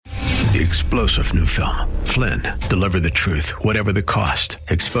The explosive new film, Flynn, deliver the truth, whatever the cost,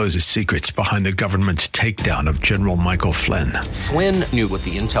 exposes secrets behind the government's takedown of General Michael Flynn. Flynn knew what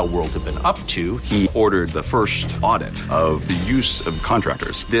the intel world had been up to. He ordered the first audit of the use of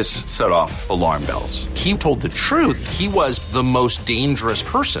contractors. This set off alarm bells. He told the truth. He was the most dangerous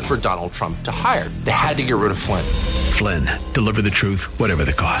person for Donald Trump to hire. They had to get rid of Flynn. Flynn, deliver the truth, whatever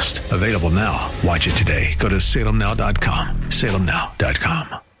the cost. Available now. Watch it today. Go to salemnow.com.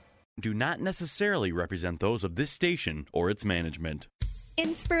 salemnow.com. Do not necessarily represent those of this station or its management.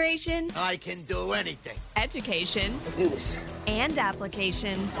 Inspiration. I can do anything. Education. Let's do this. And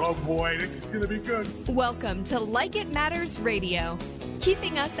application. Oh boy, this is going to be good. Welcome to Like It Matters Radio.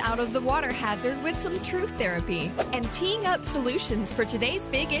 Keeping us out of the water hazard with some truth therapy and teeing up solutions for today's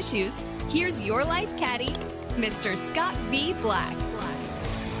big issues. Here's your life caddy, Mr. Scott V. Black.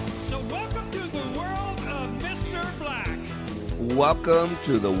 So welcome to the world of Mr. Black. Welcome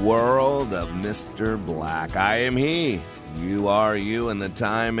to the world of Mr. Black. I am he. You are you, and the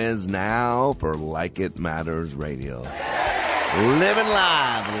time is now for Like It Matters Radio. Living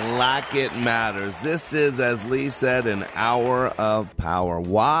live like it matters. This is, as Lee said, an hour of power.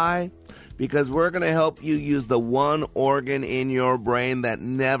 Why? Because we're going to help you use the one organ in your brain that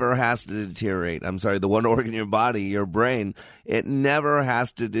never has to deteriorate. I'm sorry, the one organ in your body, your brain, it never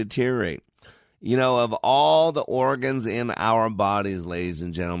has to deteriorate. You know, of all the organs in our bodies, ladies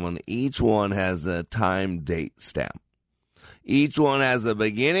and gentlemen, each one has a time date stamp. Each one has a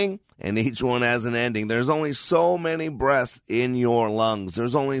beginning and each one has an ending. There's only so many breaths in your lungs.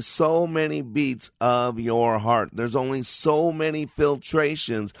 There's only so many beats of your heart. There's only so many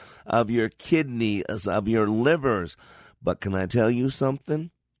filtrations of your kidneys, of your livers. But can I tell you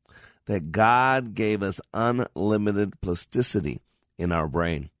something? That God gave us unlimited plasticity in our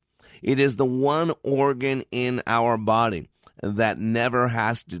brain. It is the one organ in our body that never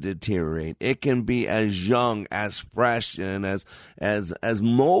has to deteriorate. It can be as young, as fresh, and as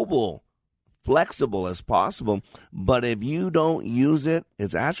mobile, flexible as possible. But if you don't use it,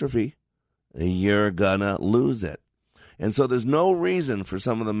 it's atrophy. You're gonna lose it. And so there's no reason for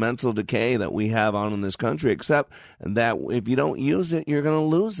some of the mental decay that we have on in this country, except that if you don't use it, you're gonna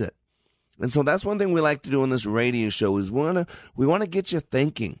lose it. And so that's one thing we like to do on this radio show is we want to get you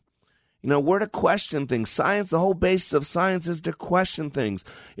thinking. You know, we're to question things. Science, the whole basis of science is to question things.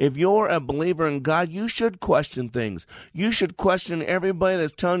 If you're a believer in God, you should question things. You should question everybody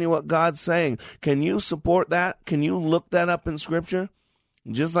that's telling you what God's saying. Can you support that? Can you look that up in Scripture?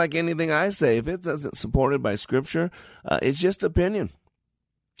 Just like anything I say, if it isn't supported by Scripture, it's just opinion.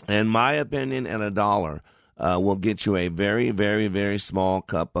 And my opinion and $1 will get you a very, very, very small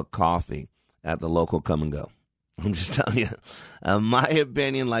cup of coffee at the local Come and Go. I'm just telling you, my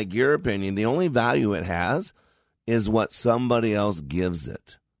opinion, like your opinion, the only value it has is what somebody else gives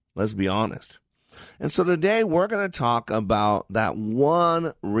it. Let's be honest. And so today we're going to talk about that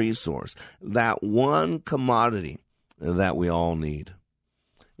one resource, that one commodity that we all need.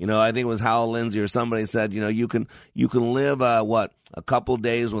 You know, I think it was Hal Lindsey or somebody said, you know, you can live, a couple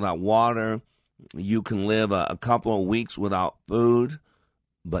days without water. You can live a couple of weeks without food,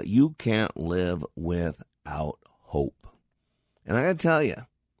 but you can't live without hope. And I got to tell you,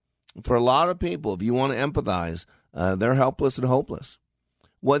 for a lot of people, if you want to empathize, they're helpless and hopeless.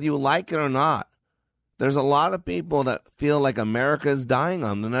 Whether you like it or not, there's a lot of people that feel like America is dying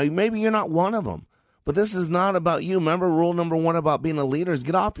on them. Now, maybe you're not one of them, but this is not about you. Remember, rule number 1 about being a leader is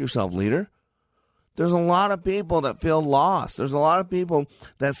get off yourself, leader. There's a lot of people that feel lost. There's a lot of people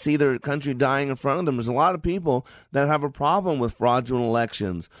that see their country dying in front of them. There's a lot of people that have a problem with fraudulent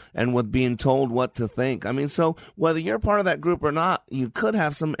elections and with being told what to think. I mean, so whether you're part of that group or not, you could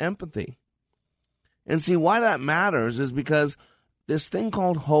have some empathy. And see, why that matters is because this thing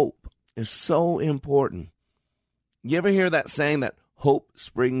called hope is so important. You ever hear that saying that hope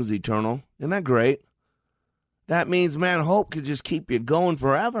springs eternal? Isn't that great? That means, man, hope could just keep you going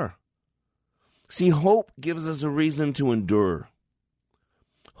forever. See, hope gives us a reason to endure.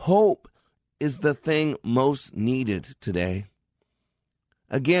 Hope is the thing most needed today.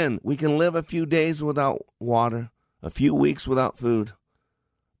 Again, we can live a few days without water, a few weeks without food,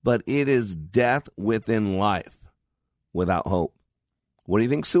 but it is death within life without hope. What do you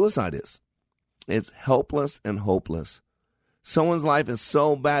think suicide is? It's helpless and hopeless. Someone's life is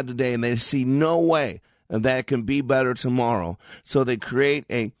so bad today and they see no way that it can be better tomorrow, so they create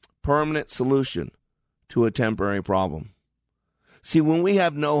a permanent solution to a temporary problem. See, when we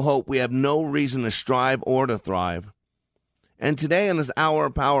have no hope, we have no reason to strive or to thrive. And today in this hour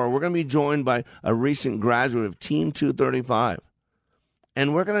of power, we're going to be joined by a recent graduate of Team 235.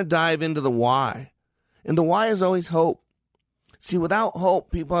 And we're going to dive into the why. And the why is always hope. See, without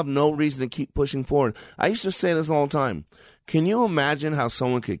hope, people have no reason to keep pushing forward. I used to say this all the time. Can you imagine how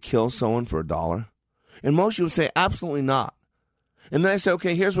someone could kill someone for $1? And most of you would say, absolutely not. And then I say,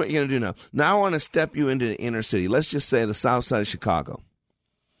 okay, here's what you're going to do now. Now I want to step you into the inner city. Let's just say the south side of Chicago.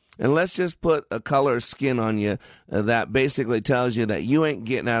 And let's just put a color of skin on you that basically tells you that you ain't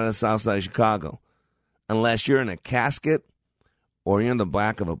getting out of the south side of Chicago unless you're in a casket or you're in the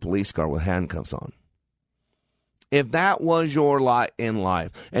back of a police car with handcuffs on. If that was your lot in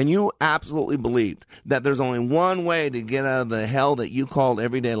life, and you absolutely believed that there's only one way to get out of the hell that you called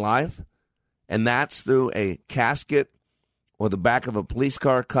everyday life, and that's through a casket or the back of a police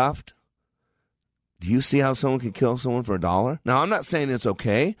car cuffed, do you see how someone can kill someone for $1? Now, I'm not saying it's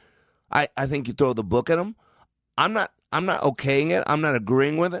okay. I think you throw the book at them. I'm not okaying it. I'm not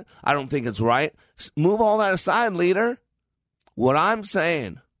agreeing with it. I don't think it's right. Move all that aside, leader. What I'm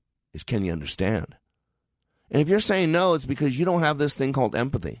saying is, can you understand? And if you're saying no, it's because you don't have this thing called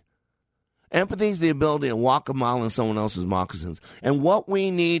empathy. Empathy is the ability to walk a mile in someone else's moccasins. And what we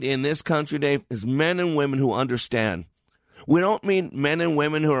need in this country, Dave, is men and women who understand. We don't mean men and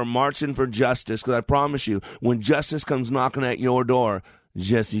women who are marching for justice, because I promise you, when justice comes knocking at your door,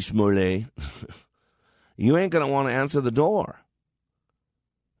 Jesse Smollett, you ain't going to want to answer the door.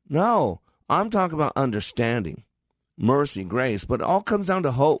 No, I'm talking about understanding, mercy, grace, but it all comes down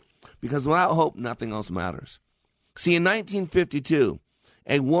to hope, because without hope, nothing else matters. See, in 1952,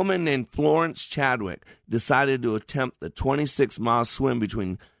 a woman named Florence Chadwick decided to attempt the 26-mile swim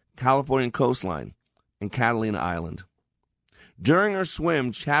between California coastline and Catalina Island. During her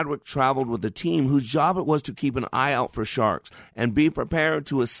swim, Chadwick traveled with a team whose job it was to keep an eye out for sharks and be prepared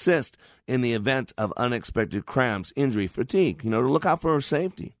to assist in the event of unexpected cramps, injury, fatigue, to look out for her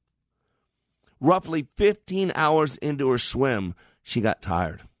safety. Roughly 15 hours into her swim, she got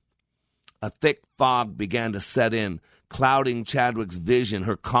tired. A thick fog began to set in, clouding Chadwick's vision,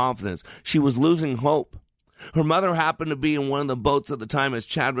 her confidence. She was losing hope. Her mother happened to be in one of the boats at the time as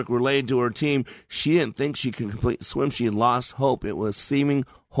Chadwick relayed to her team. She didn't think she could complete the swim. She had lost hope. It was seeming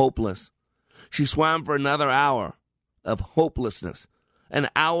hopeless. She swam for another hour of hopelessness. An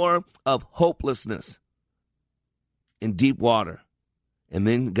hour of hopelessness in deep water. And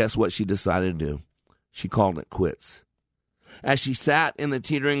then guess what she decided to do? She called it quits. As she sat in the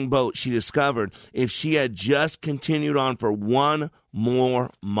teetering boat, she discovered if she had just continued on for one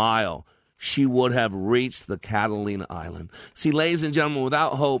more mile, she would have reached the Catalina Island. See, ladies and gentlemen,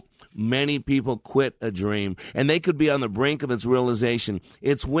 without hope, many people quit a dream, and they could be on the brink of its realization.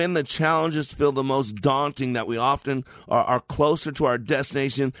 It's when the challenges feel the most daunting that we often are closer to our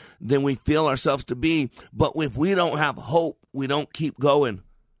destination than we feel ourselves to be. But if we don't have hope, we don't keep going.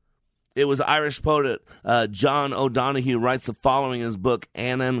 It was Irish poet John O'Donohue writes the following in his book,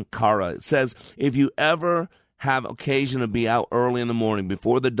 Annan Cara. It says, if you ever have occasion to be out early in the morning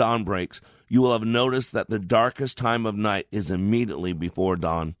before the dawn breaks, you will have noticed that the darkest time of night is immediately before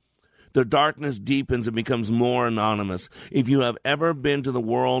dawn. The darkness deepens and becomes more anonymous. If you have ever been to the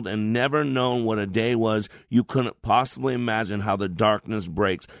world and never known what a day was, you couldn't possibly imagine how the darkness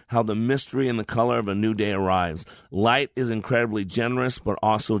breaks, how the mystery and the color of a new day arrives. Light is incredibly generous, but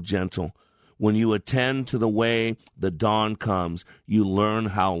also gentle. When you attend to the way the dawn comes, you learn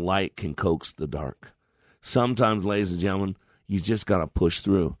how light can coax the dark. Sometimes, ladies and gentlemen, you just got to push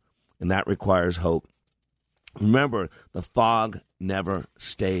through, and that requires hope. Remember, the fog never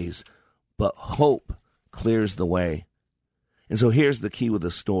stays, but hope clears the way. And so here's the key with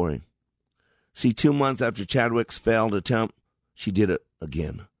the story. See, 2 months after Chadwick's failed attempt, she did it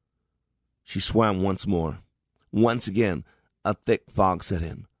again. She swam once more. Once again, a thick fog set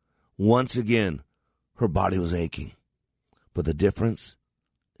in. Once again, her body was aching. But the difference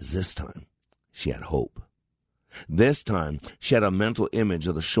is this time, she had hope. This time, she had a mental image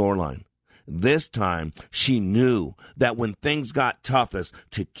of the shoreline. This time, she knew that when things got toughest,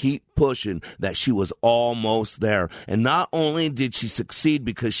 to keep pushing, that she was almost there. And not only did she succeed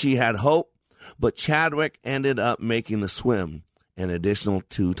because she had hope, but Chadwick ended up making the swim an additional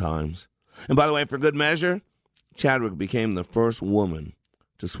 2 times. And by the way, for good measure, Chadwick became the first woman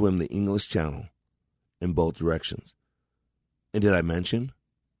to swim the English Channel in both directions. And did I mention?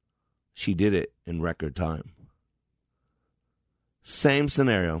 She did it in record time. Same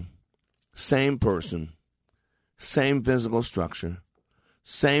scenario, same person, same physical structure,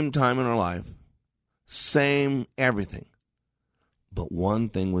 same time in her life, same everything. But one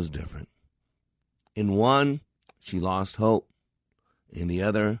thing was different. In one, she lost hope. In the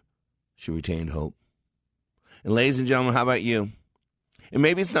other, she retained hope. And ladies and gentlemen, how about you? And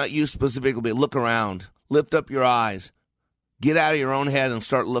maybe it's not you specifically, but look around. Lift up your eyes. Get out of your own head and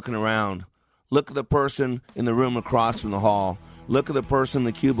start looking around. Look at the person in the room across from the hall. Look at the person in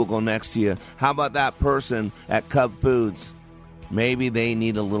the cubicle next to you. How about that person at Cub Foods? Maybe they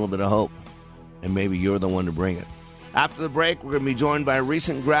need a little bit of hope, and maybe you're the one to bring it. After the break, we're going to be joined by a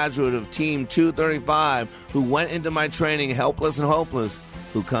recent graduate of Team 235 who went into my training helpless and hopeless,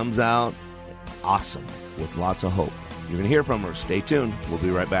 who comes out awesome with lots of hope. You're going to hear from her. Stay tuned. We'll be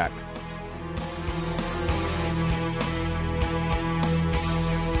right back.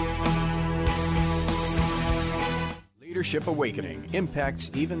 Leadership Awakening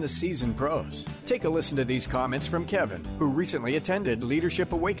impacts even the seasoned pros. Take a listen to these comments from Kevin, who recently attended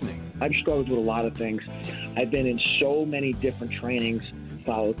Leadership Awakening. I've struggled with a lot of things. I've been in so many different trainings,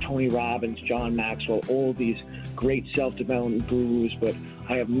 followed Tony Robbins, John Maxwell, all these great self-development gurus, but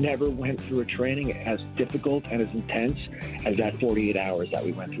I have never went through a training as difficult and as intense as that 48 hours that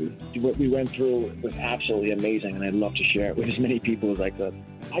we went through. What we went through was absolutely amazing, and I'd love to share it with as many people as I could.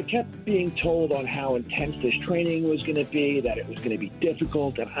 I kept being told on how intense this training was going to be, that it was going to be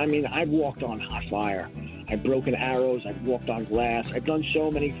difficult. And I mean, I've walked on hot fire. I've broken arrows. I've walked on glass. I've done so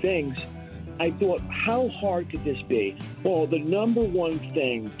many things. I thought, how hard could this be? Well, the number one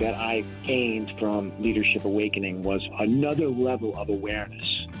thing that I gained from Leadership Awakening was another level of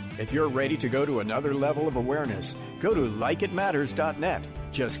awareness. If you're ready to go to another level of awareness, go to likeitmatters.net.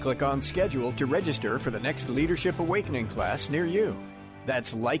 Just click on schedule to register for the next Leadership Awakening class near you.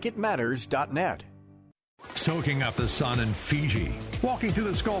 That's likeitmatters.net. Soaking up the sun in Fiji, walking through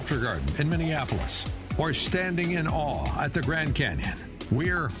the Sculpture Garden in Minneapolis, or standing in awe at the Grand Canyon.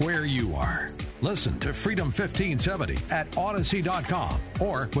 We're where you are. Listen to Freedom 1570 at Odyssey.com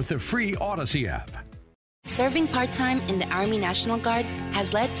or with the free Odyssey app. Serving part-time in the Army National Guard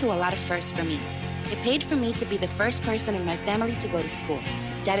has led to a lot of firsts for me. It paid for me to be the first person in my family to go to school.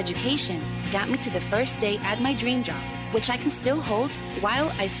 That education got me to the first day at my dream job, which I can still hold while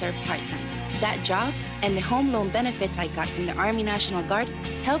I serve part-time. That job and the home loan benefits I got from the Army National Guard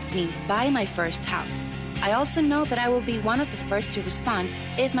helped me buy my first house. I also know that I will be one of the first to respond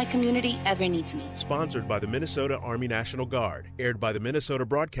if my community ever needs me. Sponsored by the Minnesota Army National Guard. Aired by the Minnesota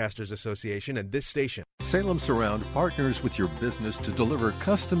Broadcasters Association and this station. Salem Surround partners with your business to deliver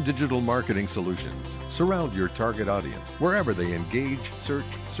custom digital marketing solutions. Surround your target audience wherever they engage, search,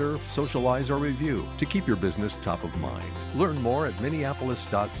 surf, socialize, or review to keep your business top of mind. Learn more at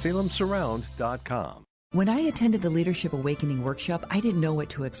minneapolis.salemsurround.com. When I attended the Leadership Awakening workshop, I didn't know what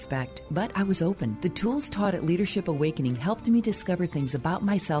to expect, but I was open. The tools taught at Leadership Awakening helped me discover things about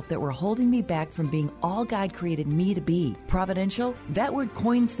myself that were holding me back from being all God created me to be. Providential? That word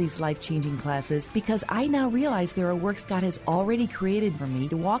coins these life-changing classes because I now realize there are works God has already created for me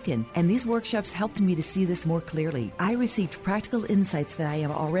to walk in, and these workshops helped me to see this more clearly. I received practical insights that I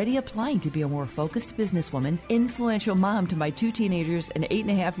am already applying to be a more focused businesswoman, influential mom to my 2 teenagers, an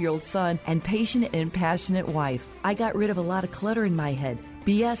 8.5-year-old son, and patient and passionate wife. I got rid of a lot of clutter in my head.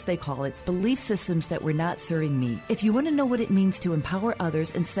 BS, they call it, belief systems that were not serving me. If you want to know what it means to empower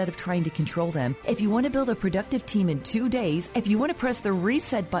others instead of trying to control them, if you want to build a productive team in 2 days, if you want to press the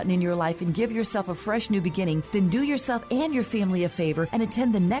reset button in your life and give yourself a fresh new beginning, then do yourself and your family a favor and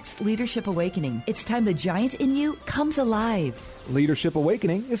attend the next Leadership Awakening. It's time the giant in you comes alive. Leadership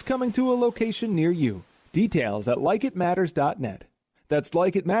Awakening is coming to a location near you. Details at likeitmatters.net. That's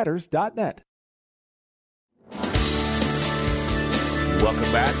likeitmatters.net.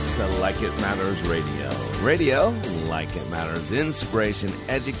 Welcome back to Like It Matters Radio. Radio, like it matters, inspiration,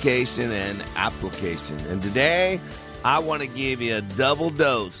 education, and application. And today, I want to give you a double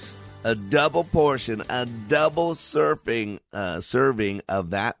dose, a double portion, a double serving of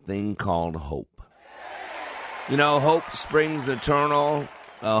that thing called hope. You know, hope springs eternal.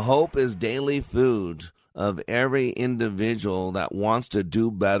 Hope is daily food of every individual that wants to do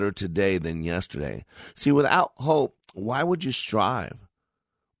better today than yesterday. See, without hope, why would you strive?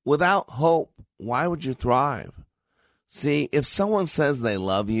 Without hope, why would you thrive? See, if someone says they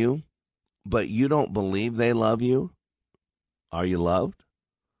love you, but you don't believe they love you, are you loved?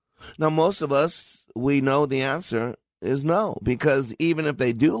 Now, most of us, we know the answer is no, because even if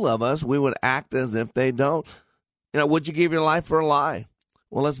they do love us, we would act as if they don't. You know, would you give your life for a lie?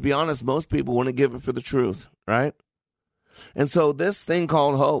 Well, let's be honest, most people wouldn't give it for the truth, right? And so this thing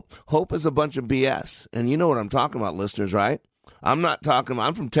called hope is a bunch of BS. And you know what I'm talking about, listeners, right? I'm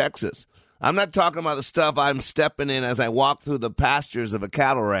from Texas. I'm not talking about the stuff I'm stepping in as I walk through the pastures of a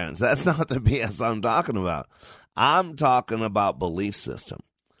cattle ranch. That's not the BS I'm talking about. I'm talking about belief system.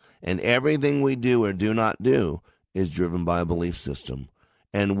 And everything we do or do not do is driven by a belief system.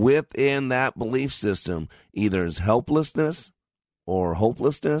 And within that belief system, either is helplessness or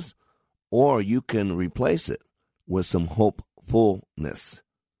hopelessness, or you can replace it with some hopefulness.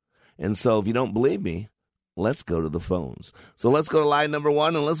 And so if you don't believe me, let's go to the phones. So let's go to line number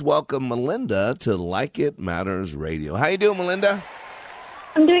 1, and let's welcome Melinda to Like It Matters Radio. How you doing, Melinda?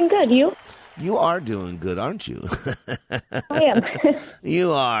 I'm doing good. You? You are doing good, aren't you? I am.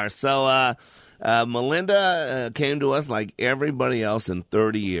 You are. So Melinda came to us like everybody else in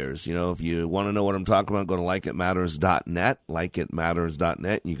 30 years. You know, if you want to know what I'm talking about, go to likeitmatters.net,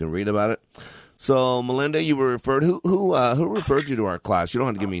 likeitmatters.net. You can read about it. So, Melinda, you were referred. Who referred you to our class? You don't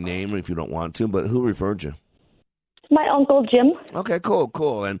have to give me a name if you don't want to, but who referred you? My Uncle Jim. Okay,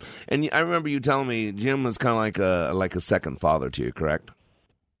 cool. And I remember you telling me Jim was kind of like a second father to you, correct?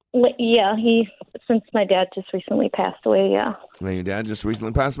 Yeah, since my dad just recently passed away, yeah. And your dad just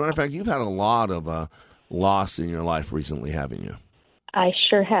recently passed. Matter of fact, you've had a lot of loss in your life recently, haven't you? I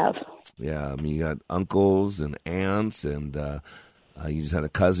sure have. Yeah, I mean, you got uncles and aunts, and you just had a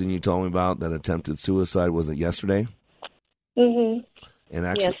cousin you told me about that attempted suicide. Was it yesterday? Mm-hmm.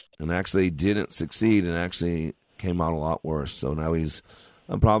 And actually didn't succeed, and actually came out a lot worse. So now he's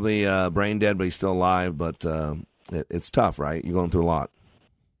probably brain dead, but he's still alive. But it's tough, right? You're going through a lot.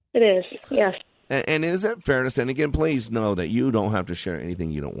 It is, yes. And is it fair to say, and again, please know that you don't have to share anything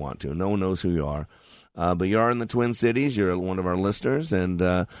you don't want to. No one knows who you are. But you are in the Twin Cities. You're one of our listeners. And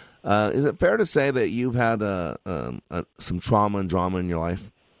is it fair to say that you've had some trauma and drama in your life?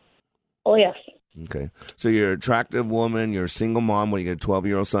 Oh, yes. Okay. So you're an attractive woman. You're a single mom. You got a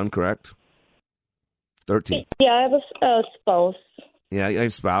 12-year-old son, correct? 13. Yeah, I have a spouse. Yeah, you have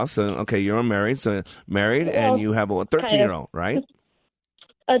a spouse. So, okay, you're unmarried. So married, and you have a 13-year-old, right?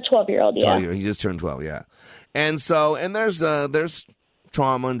 A 12-year-old, yeah. 12-year-old. He just turned 12, yeah. And there's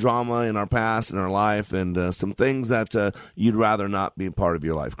trauma and drama in our past, in our life, and some things that you'd rather not be part of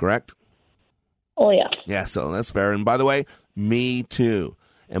your life, correct? Oh, yeah. Yeah, so that's fair. And by the way, me too.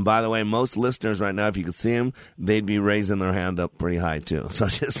 And by the way, most listeners right now, if you could see them, they'd be raising their hand up pretty high too. So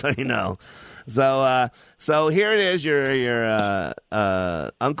just so you know. So here it is. Your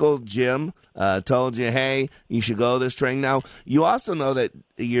Uncle Jim told you, hey, you should go to this training. Now, you also know that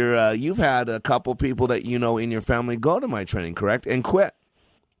you've had a couple people that you know in your family go to my training, correct? And quit.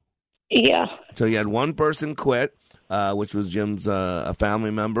 Yeah. So you had one person quit, which was Jim's a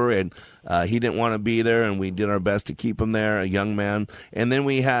family member, and he didn't want to be there, and we did our best to keep him there, a young man. And then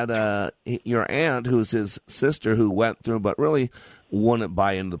we had your aunt, who's his sister, who went through, but really wouldn't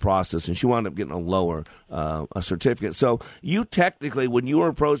buy into the process, and she wound up getting a lower a certificate. So you technically, when you were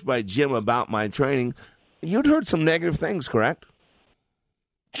approached by Jim about my training, you'd heard some negative things, correct?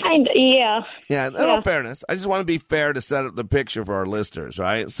 Kind of, yeah. Yeah, in all fairness, I just want to be fair to set up the picture for our listeners,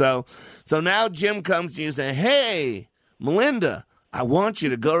 right? So now Jim comes to you and says, hey, Melinda, I want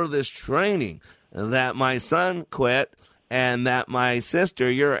you to go to this training that my son quit and that my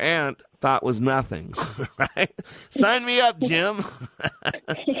sister, your aunt, thought was nothing, right? Sign me up, Jim.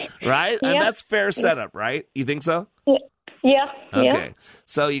 Right? Yeah. And that's fair setup, right? You think so? Yeah. Okay. Yeah.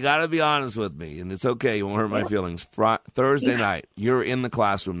 So you got to be honest with me, and it's okay. You won't hurt my feelings. Thursday night, you're in the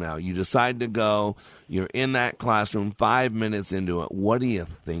classroom now. You decide to go. You're in that classroom 5 minutes into it. What are you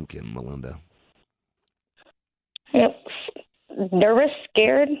thinking, Melinda? Yep. Nervous,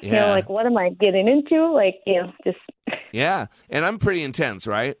 scared. Yeah. You know, like, what am I getting into? Like, you know, just. Yeah. And I'm pretty intense,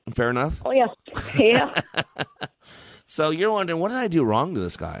 right? Fair enough? Oh, yeah. Yeah. So you're wondering, what did I do wrong to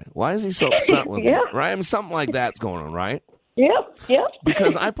this guy? Why is he so upset with me? Right? I mean, something like that's going on, right? Yep.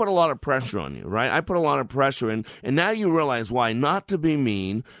 Because I put a lot of pressure on you, right? I put a lot of pressure in, and now you realize why. Not to be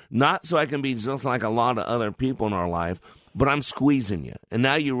mean, not so I can be just like a lot of other people in our life, but I'm squeezing you. And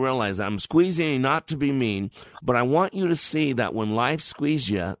now you realize I'm squeezing you not to be mean, but I want you to see that when life squeezes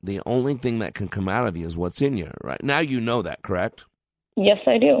you, the only thing that can come out of you is what's in you, right? Now you know that, correct? Yes,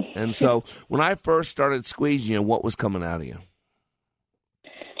 I do. And so when I first started squeezing you, what was coming out of you?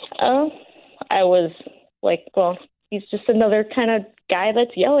 I was like, well, he's just another kind of guy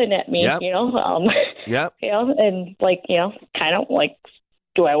that's yelling at me, you know? Yep. You know, and like, you know, kind of like,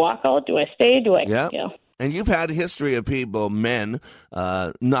 do I walk out? Do I stay? Do I, you know? And you've had a history of people, men,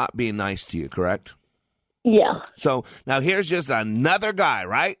 not being nice to you, correct? Yeah. So now here's just another guy,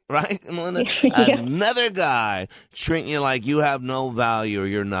 right? Right, Melinda? Another guy treating you like you have no value or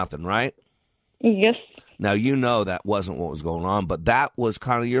you're nothing, right? Yes. Now, you know that wasn't what was going on, but that was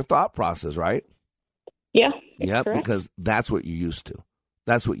kind of your thought process, right? Yeah. Yep, correct. because that's what you're used to.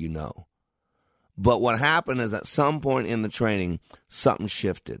 That's what you know. But what happened is at some point in the training, something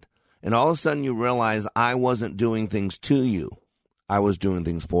shifted. And all of a sudden you realize I wasn't doing things to you. I was doing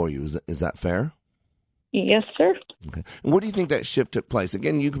things for you. Is that fair? Yes, sir. Okay. And where do you think that shift took place?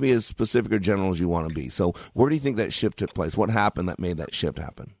 Again, you can be as specific or general as you want to be. So where do you think that shift took place? What happened that made that shift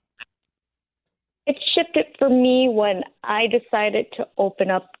happen? It shifted for me when I decided to open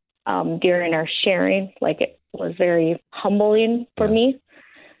up during our sharing. Like, it was very humbling for me.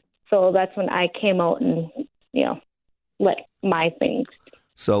 So that's when I came out and, let my things.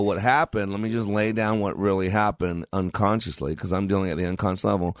 So what happened, let me just lay down what really happened unconsciously, because I'm dealing at the unconscious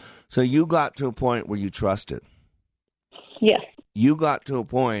level. So you got to a point where you trusted. Yes. You got to a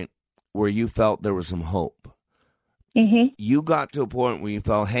point where you felt there was some hope. Mm-hmm. You got to a point where you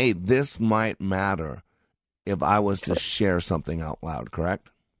felt, hey, this might matter if I was to share something out loud, correct?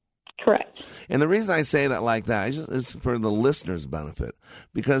 Correct. And the reason I say that like that is for the listener's benefit.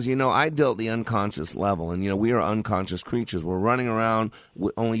 Because, I dealt the unconscious level. And, we are unconscious creatures. We're running around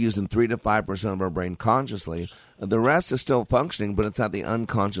only using 3 to 5% of our brain consciously. The rest is still functioning, but it's at the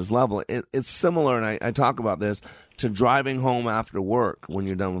unconscious level. It's similar, and I talk about this, to driving home after work when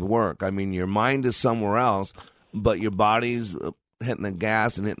you're done with work. I mean, your mind is somewhere else, but your body's hitting the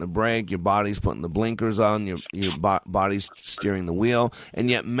gas and hitting the brake, your body's putting the blinkers on, your body's steering the wheel, and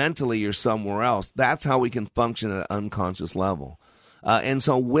yet mentally you're somewhere else. That's how we can function at an unconscious level. And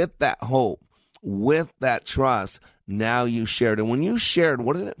so with that hope, with that trust, now you shared. And when you shared,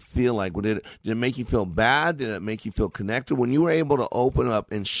 what did it feel like? Did it make you feel bad? Did it make you feel connected? When you were able to open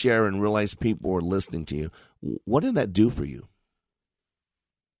up and share and realize people were listening to you, what did that do for you?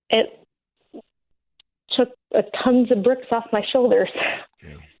 It took tons of bricks off my shoulders.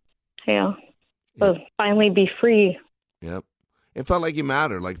 Yeah. So finally be free. Yep. It felt like you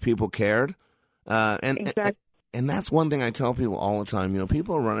mattered, like people cared. Exactly. And that's one thing I tell people all the time.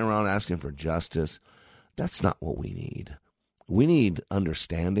 People are running around asking for justice. That's not what we need. We need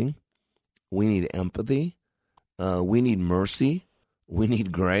understanding. We need empathy. We need mercy. We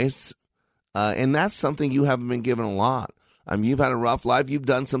need grace. And that's something you haven't been given a lot. I mean, you've had a rough life. You've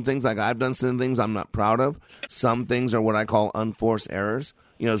done some things, like I've done some things I'm not proud of. Some things are what I call unforced errors.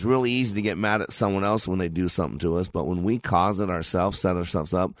 It's really easy to get mad at someone else when they do something to us, but when we cause it ourselves, set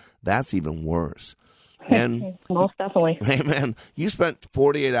ourselves up, that's even worse. And most definitely. Hey, man, you spent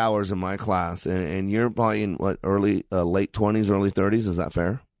 48 hours in my class, and you're probably in late 20s, early 30s. Is that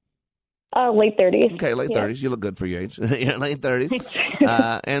fair? Late 30s. Okay, late 30s. You look good for your age. Yeah, late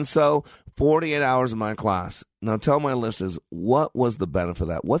 30s. And so 48 hours in my class. Now tell my listeners, what was the benefit of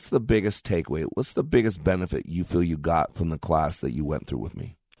that? What's the biggest takeaway? What's the biggest benefit you feel you got from the class that you went through with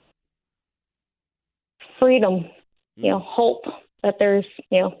me? Freedom, hope that there's,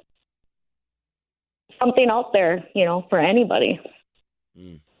 something out there, for anybody.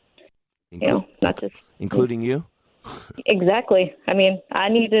 Not just... Including you? Exactly. I mean, I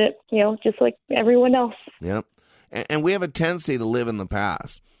need it, just like everyone else. Yep. And we have a tendency to live in the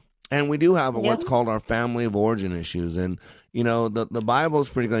past. And we do have what's called our family of origin issues. And, the Bible is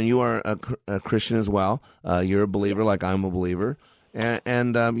pretty good. You are a Christian as well. You're a believer like I'm a believer.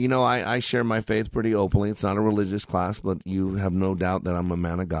 And I share my faith pretty openly. It's not a religious class, but you have no doubt that I'm a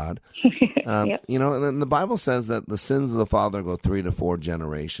man of God. Yep. And the Bible says that the sins of the father go 3 to 4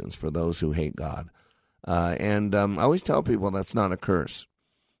 generations for those who hate God. I always tell people that's not a curse.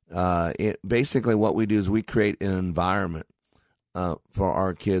 Basically what we do is we create an environment for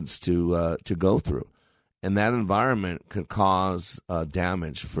our kids to go through. And that environment could cause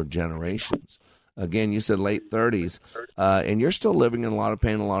damage for generations. Again, you said late 30s, and you're still living in a lot of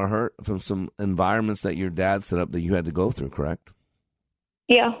pain, a lot of hurt from some environments that your dad set up that you had to go through, correct?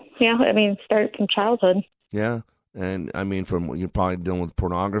 Yeah. I mean, started from childhood. Yeah, and I mean, you're probably dealing with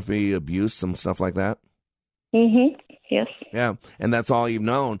pornography, abuse, some stuff like that? Mm-hmm, yes. Yeah, and that's all you've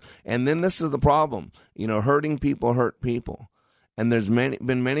known. And then this is the problem. Hurting people hurt people. And there's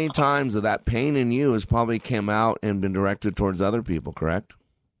been many times that pain in you has probably come out and been directed towards other people, correct?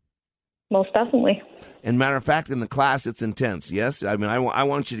 Most definitely. And matter of fact, in the class, it's intense, yes? I mean, I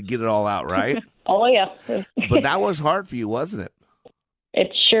want you to get it all out, right? Oh, yeah. But that was hard for you, wasn't it?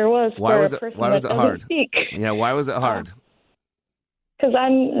 It sure was. Why was it hard? Speak. Yeah, why was it hard? Because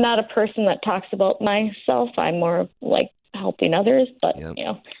I'm not a person that talks about myself. I'm more like helping others. But,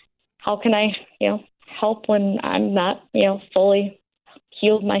 how can I, help when I'm not, fully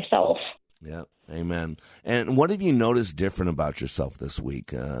healed myself? Yeah. Amen. And what have you noticed different about yourself this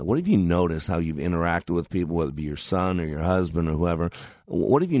week? What have you noticed how you've interacted with people, whether it be your son or your husband or whoever?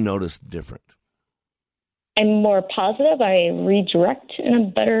 What have you noticed different? I'm more positive. I redirect in a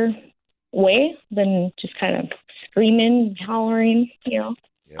better way than just kind of screaming, hollering,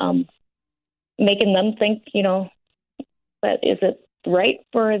 making them think, that is it right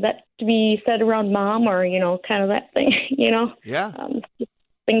for that to be said around mom or, kind of that thing, Yeah.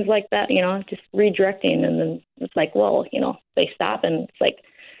 Things like that, just redirecting. And then it's like, well, they stop and it's like,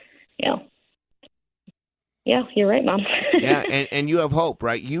 yeah, you're right, Mom. Yeah, and you have hope,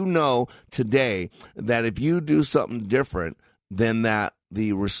 right? You know today that if you do something different, then that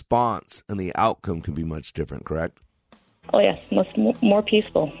the response and the outcome can be much different, correct? Oh, yes, much more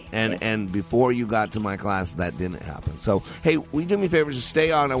peaceful. And before you got to my class, that didn't happen. So, hey, will you do me a favor? Just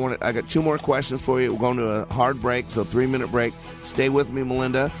stay on. I got 2 more questions for you. We're going to a hard break, so 3-minute break. Stay with me,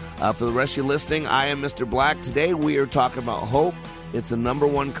 Melinda. For the rest of you listening, I am Mr. Black. Today we are talking about hope. It's the number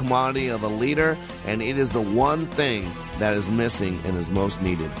one commodity of a leader, and it is the one thing that is missing and is most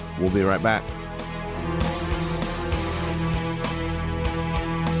needed. We'll be right back.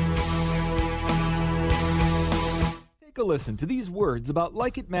 Take a listen to these words about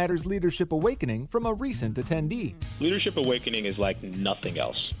Like It Matters Leadership Awakening from a recent attendee. Leadership Awakening is like nothing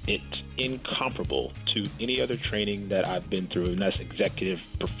else. It's incomparable to any other training that I've been through, and that's executive,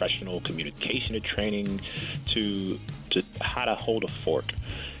 professional communication training to how to hold a fort.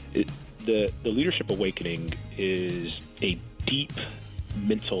 The Leadership Awakening is a deep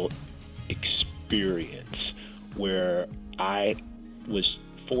mental experience where I was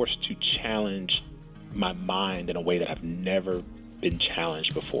forced to challenge my mind in a way that I've never been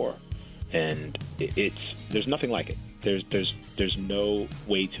challenged before, and there's nothing like it. There's no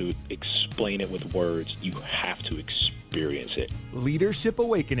way to explain it with words. You have to experience it. Leadership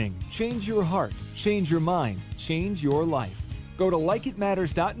Awakening. Change your heart, change your mind, change your life. Go to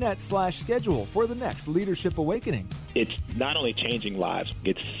likeitmatters.net/schedule for the next Leadership Awakening. It's not only changing lives,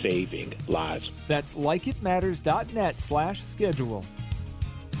 it's saving lives. That's likeitmatters.net/schedule.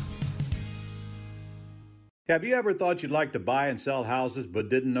 Have you ever thought you'd like to buy and sell houses but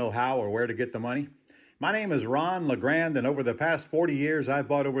didn't know how or where to get the money? My name is Ron LeGrand, and over the past 40 years, I've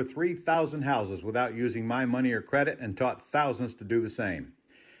bought over 3,000 houses without using my money or credit and taught thousands to do the same.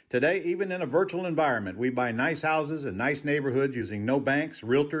 Today, even in a virtual environment, we buy nice houses in nice neighborhoods using no banks,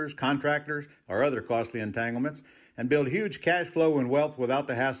 realtors, contractors, or other costly entanglements, and build huge cash flow and wealth without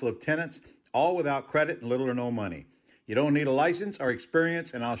the hassle of tenants, all without credit and little or no money. You don't need a license or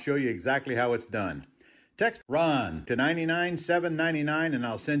experience, and I'll show you exactly how it's done. Text RON to 99799 and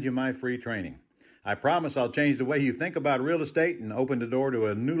I'll send you my free training. I promise I'll change the way you think about real estate and open the door to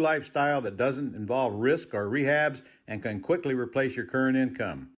a new lifestyle that doesn't involve risk or rehabs and can quickly replace your current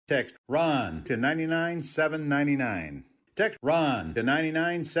income. Text RON to 99799. Text RON to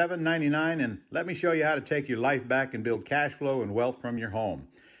 99799 and let me show you how to take your life back and build cash flow and wealth from your home.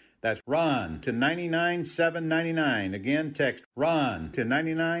 That's RON to 99799. Again, text RON to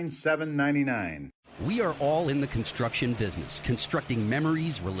 99799. We are all in the construction business, constructing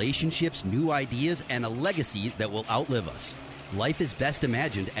memories, relationships, new ideas, and a legacy that will outlive us. Life is best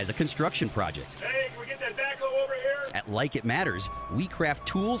imagined as a construction project. Hey, can we get that backhoe over here? At Like It Matters, we craft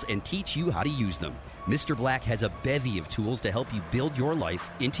tools and teach you how to use them. Mr. Black has a bevy of tools to help you build your life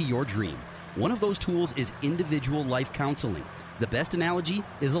into your dream. One of those tools is individual life counseling. The best analogy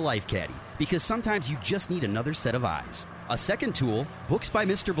is a life caddy, because sometimes you just need another set of eyes. A second tool, Books by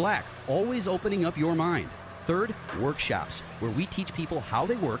Mr. Black, always opening up your mind. Third, workshops, where we teach people how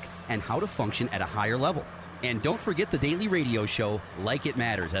they work and how to function at a higher level. And don't forget the daily radio show, Like It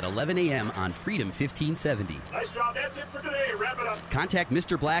Matters, at 11 a.m. on Freedom 1570. Nice job. That's it for today. Wrap it up. Contact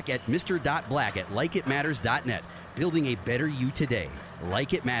Mr. Black at mr.black@likeitmatters.net. Building a better you today.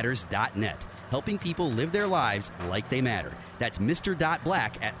 Likeitmatters.net. Helping people live their lives like they matter. That's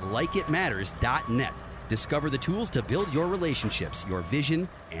mr.black@likeitmatters.net. Discover the tools to build your relationships, your vision,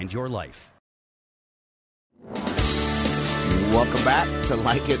 and your life. Welcome back to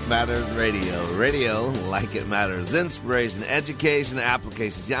Like It Matters Radio. Radio, like it matters. Inspiration, education,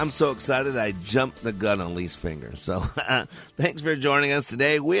 applications. Yeah, I'm so excited I jumped the gun on Lee's finger. So thanks for joining us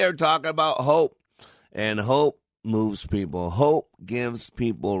today. We are talking about hope. And hope moves people. Hope gives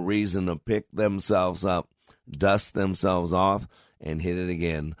people reason to pick themselves up, dust themselves off, and hit it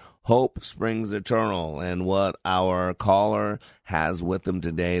again. Hope springs eternal, and what our caller has with them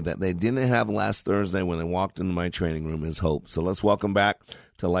today that they didn't have last Thursday when they walked into my training room is hope. So let's welcome back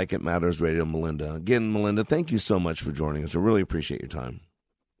to Like It Matters Radio, Melinda. Again, Melinda, thank you so much for joining us. I really appreciate your time.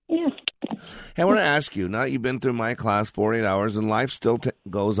 Yeah. Hey, I want to ask you, now that you've been through my class 48 hours and life still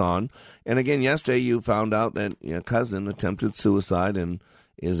goes on, and again, yesterday you found out that your cousin attempted suicide and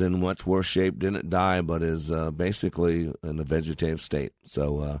is in much worse shape, didn't die, but is basically in a vegetative state.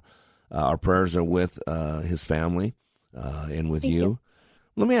 So our prayers are with his family and with you.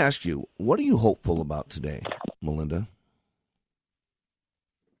 Let me ask you, what are you hopeful about today, Melinda?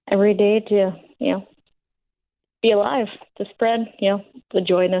 Every day to, be alive, to spread, the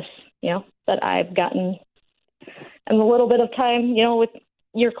joyness, that I've gotten in the little bit of time, with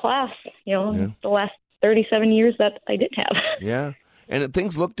your class, the last 37 years that I didn't have. Yeah. And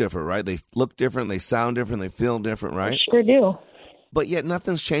things look different, right? They look different, they sound different, they feel different, right? They sure do. But yet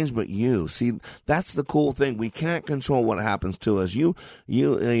nothing's changed but you. See, that's the cool thing. We can't control what happens to us. You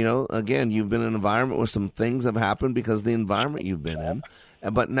know, again, you've been in an environment where some things have happened because of the environment you've been in.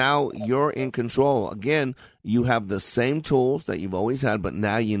 But now you're in control. Again, you have the same tools that you've always had, but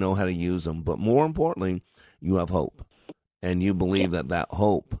now you know how to use them. But more importantly, you have hope. And you believe that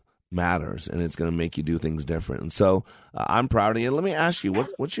hope matters, and it's going to make you do things different. And so I'm proud of you. Let me ask you,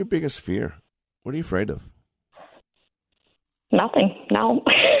 what's your biggest fear? What are you afraid of? Nothing. No.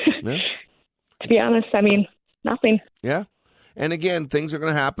 Yeah. To be honest, I mean, nothing. Yeah. And again, things are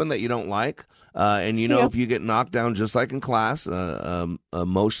going to happen that you don't like. And you know, if you get knocked down, just like in class,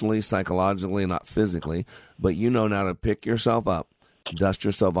 emotionally, psychologically, not physically, but you know now to pick yourself up, dust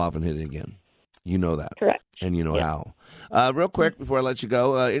yourself off, and hit it again. You know that. Correct. And you know how. Real quick, before I let you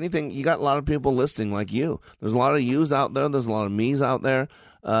go, anything, you got a lot of people listening like you. There's a lot of yous out there. There's a lot of me's out there.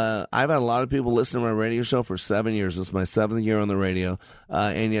 I've had a lot of people listen to my radio show for 7 years. This is my 7th year on the radio.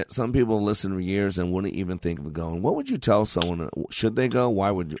 And yet some people listen for years and wouldn't even think of going. What would you tell someone? Should they go?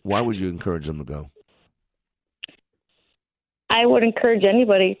 Why would you encourage them to go? I would encourage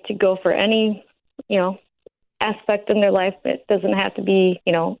anybody to go for any, aspect in their life. It doesn't have to be,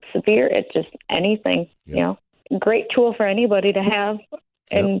 severe. It's just anything, great tool for anybody to have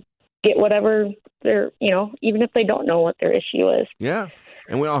and get whatever they're, even if they don't know what their issue is. Yeah.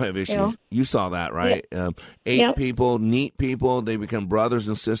 And we all have issues. You saw that, right? Yeah. 8 people, neat people. They become brothers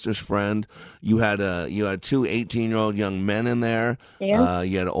and sisters, friend. You had 2 18-year-old young men in there. Yeah.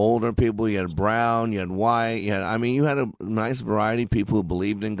 You had older people. You had brown. You had white. You had a nice variety. People who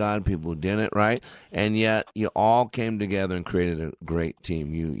believed in God, people who didn't, right? And yet you all came together and created a great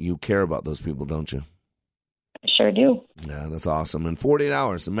team. You care about those people, don't you? Sure do. Yeah, that's awesome. In 48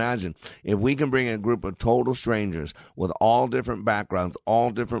 hours, imagine if we can bring a group of total strangers with all different backgrounds, all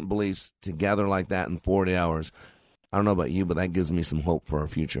different beliefs together like that in 40 hours. I don't know about you, but that gives me some hope for our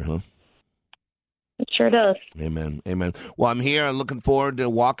future, huh? It sure does. Amen. Amen. Well, I'm here. I'm looking forward to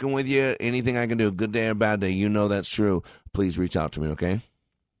walking with you. Anything I can do, good day or bad day, you know that's true. Please reach out to me, okay?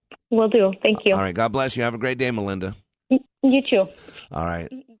 Will do. Thank you. All right. God bless you. Have a great day, Melinda. You too. All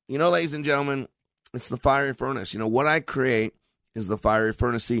right. Ladies and gentlemen, it's the fiery furnace. What I create is the fiery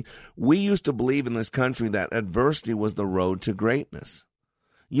furnace. See, we used to believe in this country that adversity was the road to greatness.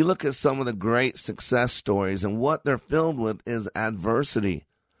 You look at some of the great success stories, and what they're filled with is adversity.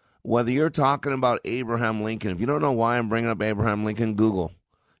 Whether you're talking about Abraham Lincoln, if you don't know why I'm bringing up Abraham Lincoln, Google.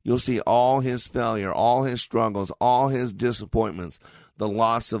 You'll see all his failure, all his struggles, all his disappointments, the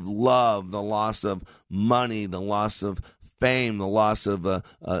loss of love, the loss of money, the loss of fame, the loss of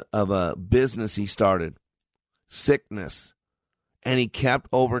a business he started, sickness, and he kept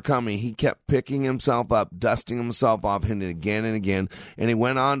overcoming. He kept picking himself up, dusting himself off, hitting it again and again, and he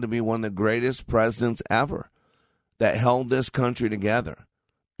went on to be one of the greatest presidents ever that held this country together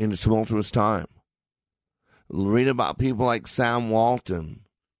in a tumultuous time. Read about people like Sam Walton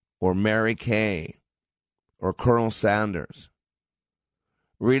or Mary Kay or Colonel Sanders.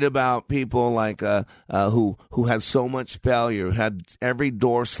 Read about people like who had so much failure, had every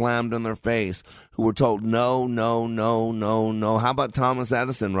door slammed in their face, who were told no, no, no, no, no. How about Thomas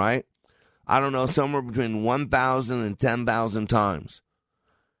Edison, right? I don't know, somewhere between 1,000 and 10,000 times.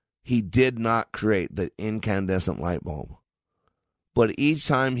 He did not create the incandescent light bulb. But each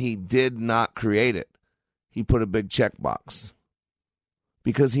time he did not create it, he put a big checkbox.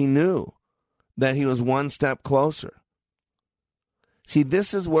 Because he knew that he was one step closer. See,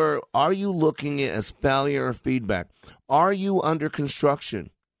 this is where, are you looking at it as failure or feedback? Are you under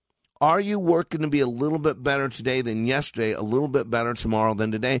construction? Are you working to be a little bit better today than yesterday, a little bit better tomorrow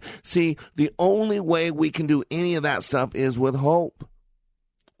than today? See, the only way we can do any of that stuff is with hope.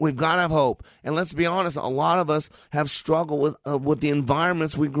 We've got to have hope. And let's be honest, a lot of us have struggled with the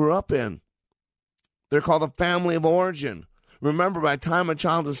environments we grew up in. They're called the family of origin. Remember, by the time a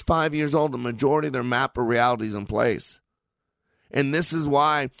child is 5 years old, the majority of their map of reality is in place. And this is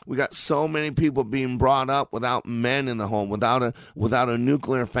why we got so many people being brought up without men in the home, without a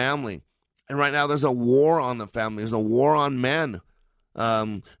nuclear family. And right now there's a war on the family. There's a war on men.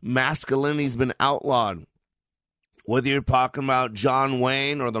 Masculinity's been outlawed. Whether you're talking about John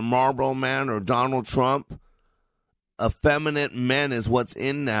Wayne or the Marlboro Man or Donald Trump, effeminate men is what's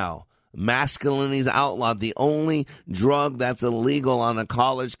in now. Masculinity's outlawed. The only drug that's illegal on a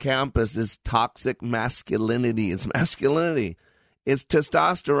college campus is toxic masculinity. It's masculinity. It's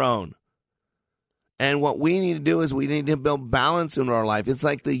testosterone. And what we need to do is we need to build balance in our life. It's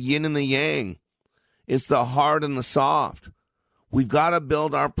like the yin and the yang. It's the hard and the soft. We've got to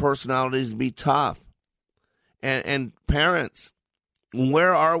build our personalities to be tough. And parents,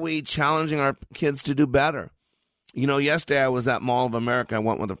 where are we challenging our kids to do better? Yesterday I was at Mall of America. I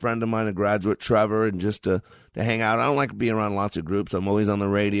went with a friend of mine, a graduate, Trevor, and just to hang out. I don't like being around lots of groups. I'm always on the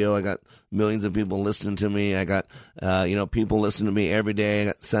radio. I got millions of people listening to me. I got, people listening to me every day.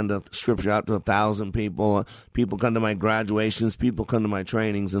 I send a scripture out to 1,000 people. People come to my graduations. People come to my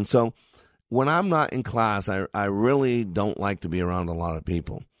trainings. And so when I'm not in class, I really don't like to be around a lot of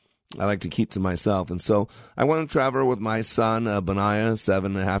people. I like to keep to myself. And so I went to Trevor with my son, Benaiah,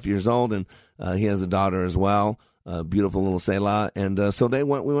 7.5 years old, and he has a daughter as well. Beautiful little Selah, and so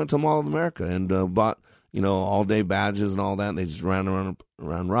we went to Mall of America and bought, all day badges and all that. And they just ran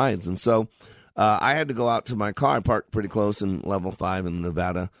around rides, and so I had to go out to my car. I parked pretty close in level 5 in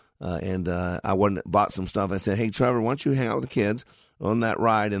Nevada, and I bought some stuff. I said, "Hey, Trevor, why don't you hang out with the kids on that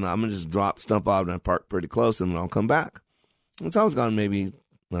ride, and I'm gonna just drop stuff off, and I parked pretty close, and I'll come back." And so I was gone maybe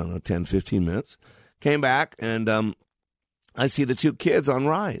 10, 15 minutes. Came back, and I see the 2 kids on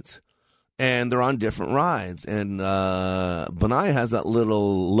rides. And they're on different rides. And Benaiah has that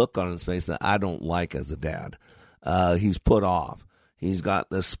little look on his face that I don't like as a dad. He's put off. He's got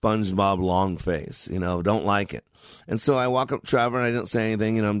the SpongeBob long face, don't like it. And so I walk up to Trevor, and I didn't say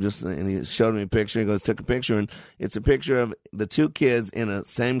anything, and he showed me a picture. He goes, took a picture, and it's a picture of the 2 kids in the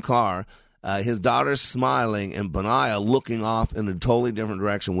same car. His daughter's smiling, and Benaiah looking off in a totally different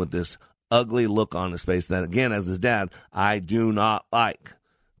direction with this ugly look on his face that, again, as his dad, I do not like.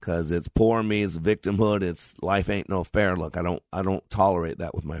 Because it's poor me, it's victimhood, it's life ain't no fair look. I don't tolerate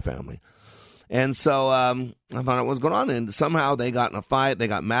that with my family. And so I found out what was going on, and somehow they got in a fight, they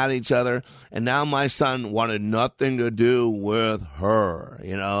got mad at each other, and now my son wanted nothing to do with her,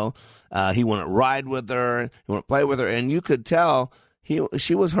 He wouldn't ride with her, he wouldn't play with her, and you could tell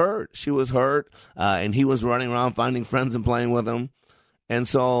she was hurt. She was hurt, and he was running around finding friends and playing with them. And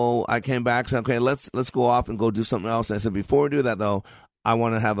so I came back and said, okay, let's go off and go do something else. And I said, before we do that, though, I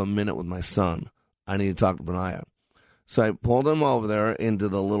want to have a minute with my son. I need to talk to Benaiah. So I pulled him over there into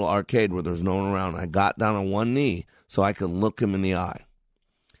the little arcade where there's no one around. I got down on one knee so I could look him in the eye.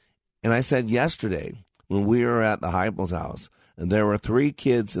 And I said, yesterday, when we were at the Heupel's house, and there were 3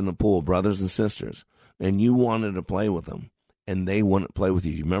 kids in the pool, brothers and sisters, and you wanted to play with them, and they wouldn't play with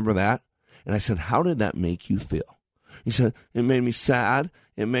you. You remember that? And I said, how did that make you feel? He said, it made me sad.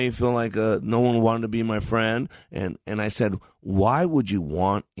 It made me feel like no one wanted to be my friend. And I said, why would you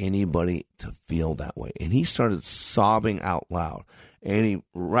want anybody to feel that way? And he started sobbing out loud. And he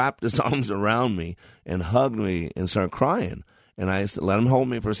wrapped his arms around me and hugged me and started crying. And I said, let him hold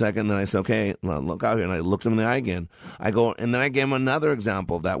me for a second. And then I said, okay, look out here. And I looked him in the eye again. And then I gave him another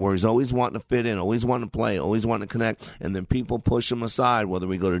example of that, where he's always wanting to fit in, always wanting to play, always wanting to connect. And then people push him aside, whether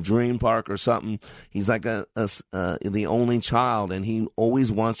we go to Dream Park or something. He's like the only child, and he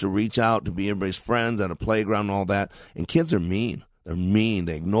always wants to reach out to be everybody's friends at a playground and all that. And kids are mean. They're mean.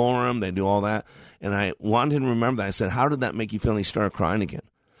 They ignore him. They do all that. And I wanted him to remember that. I said, how did that make you feel? And he started crying again.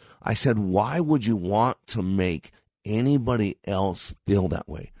 I said, why would you want to make anybody else feel that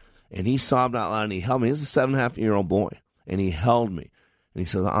way? And he sobbed out loud, and he held me. He's a 7.5-year-old boy, and he held me. And he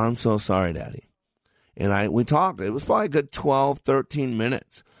says, I'm so sorry, Daddy. And we talked. It was probably a good 12, 13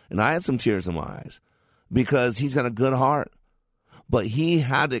 minutes. And I had some tears in my eyes because he's got a good heart. But he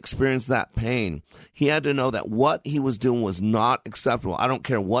had to experience that pain. He had to know that what he was doing was not acceptable. I don't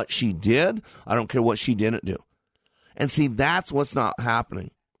care what she did. I don't care what she didn't do. And see, that's what's not happening.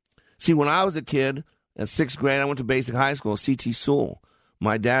 See, when I was a kid, in 6th grade, I went to basic high school, C.T. Sewell.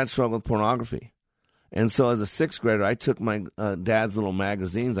 My dad struggled with pornography. And so as a 6th grader, I took my dad's little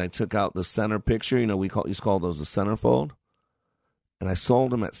magazines. I took out the center picture. We used to call those the centerfold. And I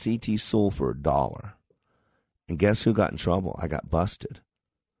sold them at C.T. Sewell for $1. And guess who got in trouble? I got busted.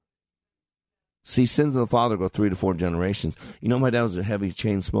 See, sins of the father go 3 to 4 generations. My dad was a heavy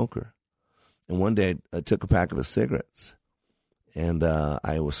chain smoker. And one day I took a pack of his cigarettes. And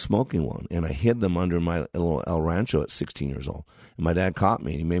I was smoking one, and I hid them under my little El Rancho at 16 years old. And my dad caught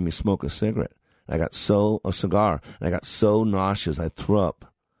me, and he made me smoke a cigarette. And I got a cigar, and I got so nauseous, I threw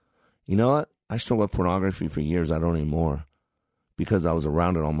up. You know what? I struggled with pornography for years. I don't anymore because I was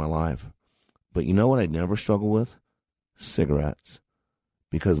around it all my life. But you know what I never struggled with? Cigarettes.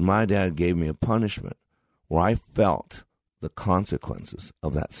 Because my dad gave me a punishment where I felt the consequences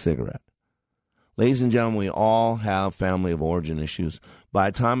of that cigarette. Ladies and gentlemen, we all have family of origin issues. By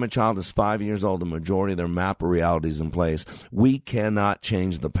the time a child is 5 years old, the majority of their map of reality is in place. We cannot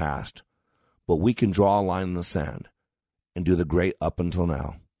change the past, but we can draw a line in the sand and do the great up until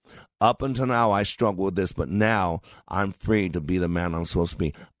now. Up until now, I struggled with this, but now I'm free to be the man I'm supposed to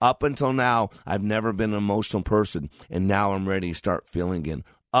be. Up until now, I've never been an emotional person, and now I'm ready to start feeling again.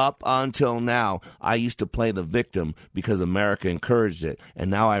 Up until now, I used to play the victim because America encouraged it.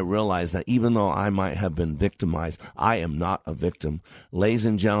 And now I realize that even though I might have been victimized, I am not a victim. Ladies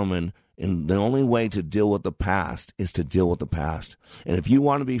and gentlemen, and the only way to deal with the past is to deal with the past. And if you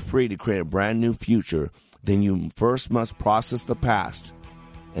want to be free to create a brand new future, then you first must process the past,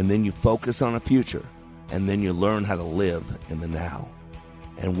 and then you focus on a future, and then you learn how to live in the now.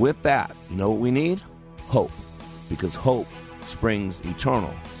 And with that, you know what we need? Hope. Because hope springs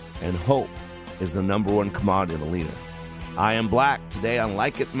eternal, and hope is the number one commodity of a leader. I am Black. Today on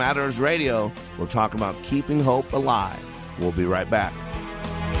Like It Matters Radio, we'll talk about keeping hope alive. We'll be right back.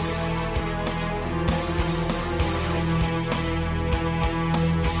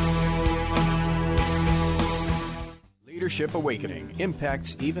 Leadership Awakening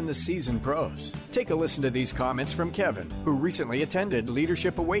impacts even the seasoned pros. Take a listen to these comments from Kevin, who recently attended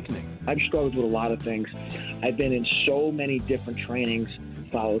Leadership Awakening. I've struggled with a lot of things. I've been in so many different trainings,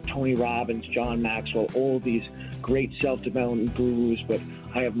 followed Tony Robbins, John Maxwell, all of these great self-development gurus, but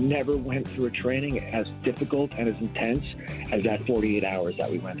I have never went through a training as difficult and as intense as that 48 hours that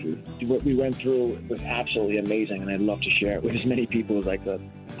we went through. What we went through was absolutely amazing, and I'd love to share it with as many people as I could.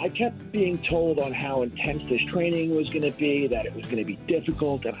 I kept being told on how intense this training was going to be, that it was going to be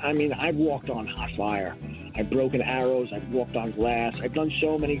difficult. And I mean, I've walked on hot fire. I've broken arrows. I've walked on glass. I've done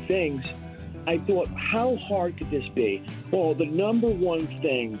so many things. I thought, how hard could this be? Well, the number one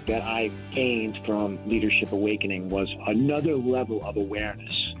thing that I gained from Leadership Awakening was another level of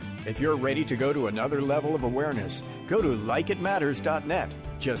awareness. If you're ready to go to another level of awareness, go to likeitmatters.net.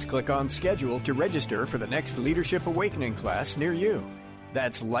 Just click on schedule to register for the next Leadership Awakening class near you.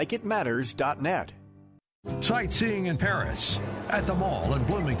 That's likeitmatters.net. Sightseeing in Paris, at the mall in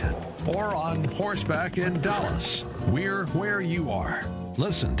Bloomington, or on horseback in Dallas. We're where you are.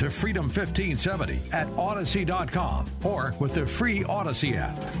 Listen to Freedom 1570 at Odyssey.com or with the free Odyssey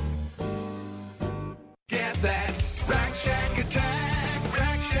app. Get that Rack Shack attack,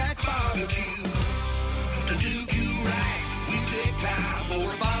 Rack Shack barbecue. To do you right, we take time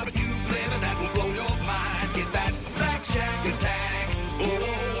for a barbecue flavor that will blow your mind. Get that Rack Shack attack,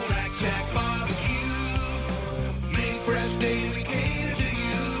 oh, Rack Shack barbecue. Make fresh daily cater to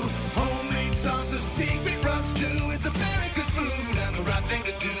you. Homemade sauces, secret rubs too. It's America's food and the right thing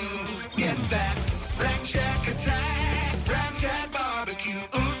to do. Get that Rack Shack attack, Rack Shack barbecue.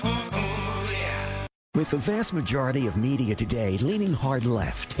 Yeah. With the vast majority of media today leaning hard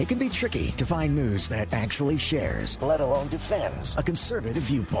left, it can be tricky to find news that actually shares, let alone defends, a conservative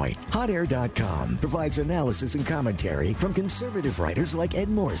viewpoint. HotAir.com provides analysis and commentary from conservative writers like Ed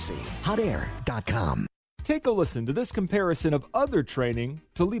Morrissey. HotAir.com. Take a listen to this comparison of other training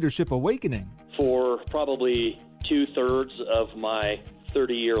to Leadership Awakening. For probably 2/3 of my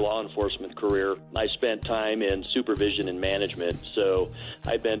 30-year law enforcement career, I spent time in supervision and management, so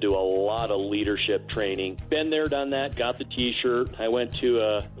I've been to a lot of leadership training. Been there, done that, got the T-shirt. I went to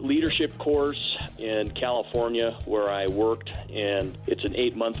a leadership course in California where I worked, and it's an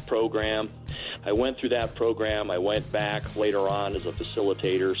 8-month program. I went through that program. I went back later on as a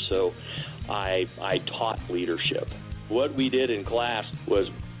facilitator, so I taught leadership. What we did in class was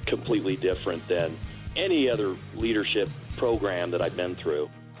completely different than any other leadership program that I've been through.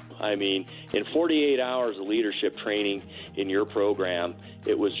 I mean, in 48 hours of leadership training in your program,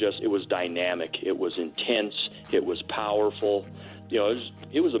 it was dynamic. It was intense. It was powerful. You know,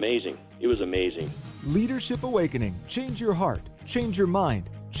 it was amazing. It was amazing. Leadership Awakening. Change your heart. Change your mind.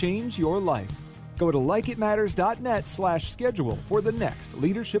 Change your life. Go to likeitmatters.net/schedule for the next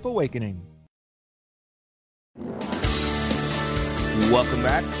Leadership Awakening. Welcome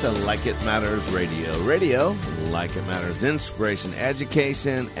back to Like It Matters Radio. Radio, like it matters, inspiration,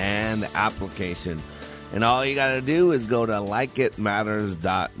 education, and application. And all you got to do is go to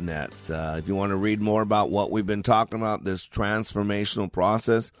likeitmatters.net. If you want to read more about what we've been talking about, this transformational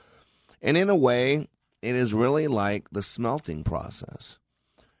process. And in a way, it is really like the smelting process.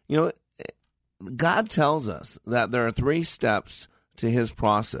 You know, God tells us that there are 3 steps to his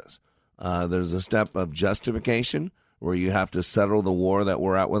process. There's a step of justification, where you have to settle the war that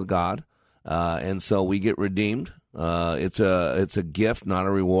we're at with God. And so we get redeemed. It's a gift, not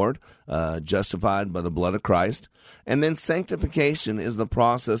a reward, justified by the blood of Christ. And then sanctification is the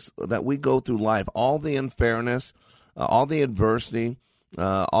process that we go through life. All the unfairness, all the adversity,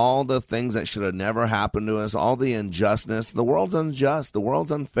 all the things that should have never happened to us, all the injustice. The world's unjust. The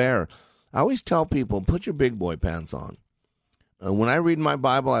world's unfair. I always tell people, put your big boy pants on. When I read my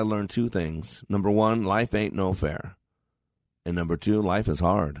Bible, I learn 2 things. Number 1, life ain't no fair. And number 2, life is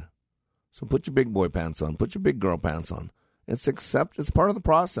hard. So put your big boy pants on. Put your big girl pants on. It's part of the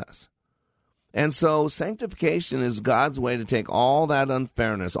process. And so sanctification is God's way to take all that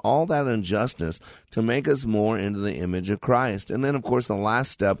unfairness, all that injustice, to make us more into the image of Christ. And then, of course, the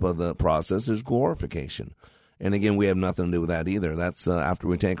last step of the process is glorification. And again, we have nothing to do with that either. That's after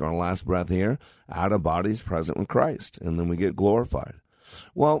we take our last breath here, out of bodies present with Christ, and then we get glorified.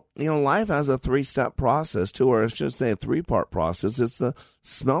 Well, life has a 3-step process too, or I should say a 3-part process. It's the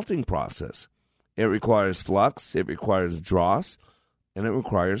smelting process. It requires flux, it requires dross, and it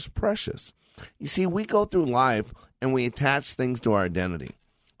requires precious. You see, we go through life and we attach things to our identity.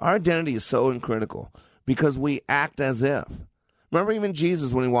 Our identity is so critical because we act as if. Remember even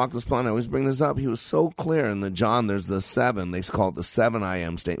Jesus, when he walked this planet, I always bring this up, he was so clear in the John, there's the 7, they call it the 7 I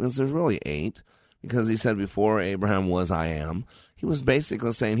am statements. There's really 8 because he said before Abraham was I am. He was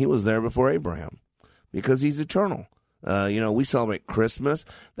basically saying he was there before Abraham because he's eternal. We celebrate Christmas.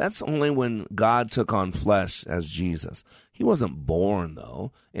 That's only when God took on flesh as Jesus. He wasn't born,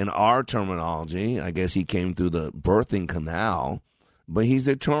 though. In our terminology, I guess he came through the birthing canal, but he's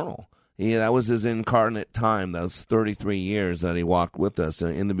eternal. That was his incarnate time. That was 33 years that he walked with us.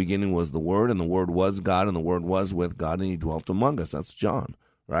 In the beginning was the Word, and the Word was God, and the Word was with God, and he dwelt among us. That's John,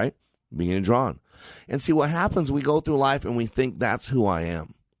 right? Beginning of John. And see, what happens, we go through life and we think that's who I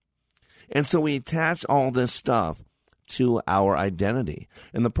am. And so we attach all this stuff to our identity.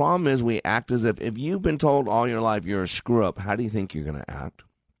 And the problem is we act as if you've been told all your life you're a screw-up, how do you think you're going to act?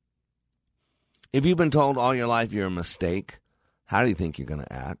 If you've been told all your life you're a mistake, how do you think you're going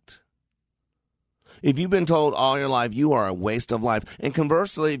to act? If you've been told all your life you are a waste of life, and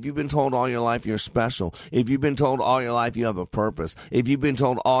conversely, if you've been told all your life you're special, if you've been told all your life you have a purpose, if you've been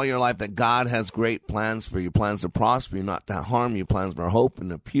told all your life that God has great plans for you, plans to prosper you, not to harm you, plans for hope in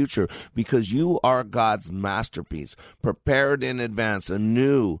the future, because you are God's masterpiece, prepared in advance,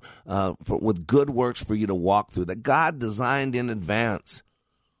 anew, with good works for you to walk through, that God designed in advance.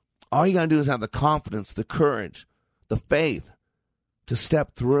 All you got to do is have the confidence, the courage, the faith to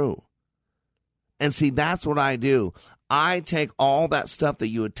step through. And see, that's what I do. I take all that stuff that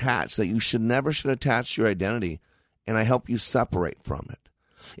you attach, that you never should attach to your identity, and I help you separate from it.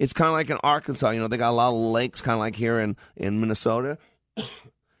 It's kind of like in Arkansas. They got a lot of lakes, kind of like here in Minnesota.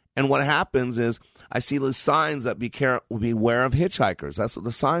 And what happens is I see the signs that beware of hitchhikers. That's what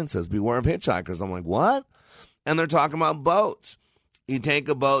the sign says, beware of hitchhikers. I'm like, what? And they're talking about boats. You take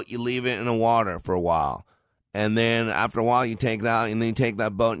a boat, you leave it in the water for a while. And then after a while, you take it out, and then you take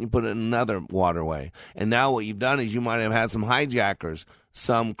that boat and you put it in another waterway. And now what you've done is you might have had some hijackers,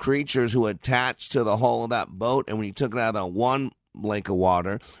 some creatures who attached to the hull of that boat. And when you took it out of one lake of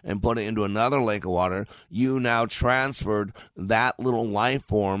water and put it into another lake of water, you now transferred that little life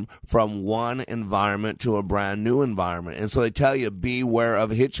form from one environment to a brand new environment. And so they tell you, beware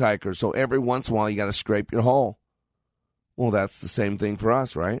of hitchhikers. So every once in a while, you got to scrape your hull. Well, that's the same thing for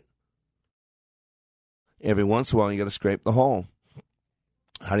us, right? Every once in a while, you got to scrape the hull.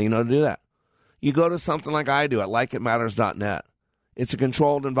 How do you know to do that? You go to something like I do at likeitmatters.net. It's a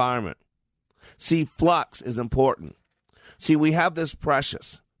controlled environment. See, flux is important. See, we have this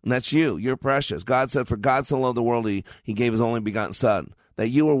precious, and that's you. You're precious. God said, for God so loved the world, he gave his only begotten son, that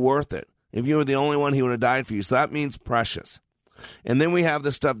you were worth it. If you were the only one, he would have died for you. So that means precious. And then we have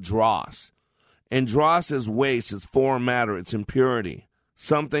this stuff, dross. And dross is waste. It's foreign matter. It's impurity.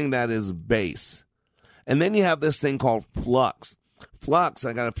 Something that is base. And then you have this thing called flux. Flux,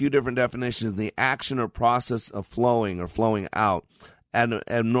 I got a few different definitions. The action or process of flowing or flowing out. An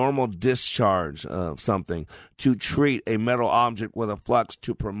abnormal discharge of something. To treat a metal object with a flux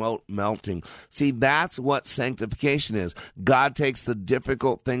to promote melting. See, that's what sanctification is. God takes the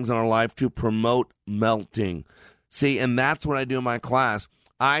difficult things in our life to promote melting. See, and that's what I do in my class.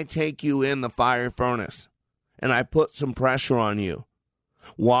 I take you in the fiery furnace, and I put some pressure on you.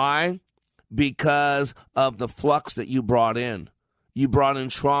 Why? Because of the flux that you brought in. You brought in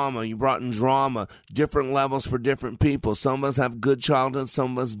trauma. You brought in drama. Different levels for different people. Some of us have good childhoods.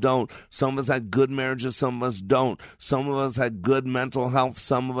 Some of us don't. Some of us had good marriages. Some of us don't. Some of us had good mental health.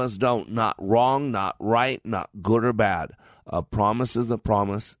 Some of us don't. Not wrong, not right, not good or bad. A promise is a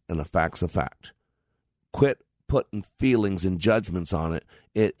promise, and a fact's a fact. Quit putting feelings and judgments on it.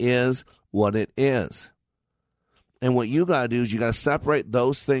 It is what it is. And what you got to do is you got to separate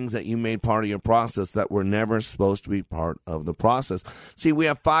those things that you made part of your process that were never supposed to be part of the process. See, we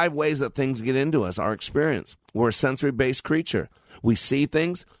have 5 ways that things get into us, our experience. We're a sensory-based creature. We see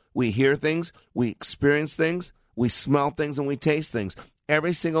things, we hear things, we experience things, we smell things, and we taste things.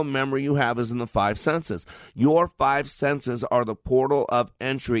 Every single memory you have is in the 5 senses. Your 5 senses are the portal of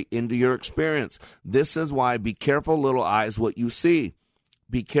entry into your experience. This is why be careful, little eyes, what you see.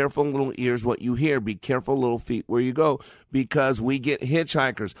 Be careful, little ears, what you hear. Be careful, little feet, where you go. Because we get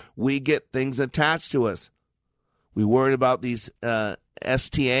hitchhikers. We get things attached to us. We worried about these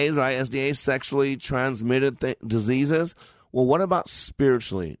STAs, right? STAs, sexually transmitted diseases. Well, what about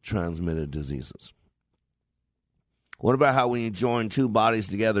spiritually transmitted diseases? What about how when you join two bodies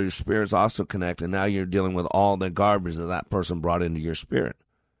together, your spirits also connect, and now you're dealing with all the garbage that person brought into your spirit?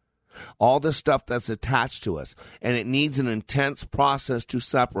 All the stuff that's attached to us, and it needs an intense process to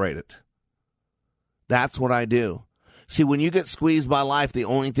separate it. That's what I do. See, when you get squeezed by life, the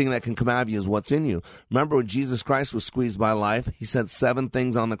only thing that can come out of you is what's in you. Remember when Jesus Christ was squeezed by life? He said 7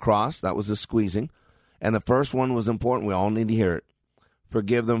 things on the cross. That was the squeezing. And the first one was important. We all need to hear it.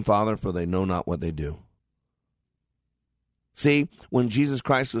 Forgive them, Father, for they know not what they do. See, when Jesus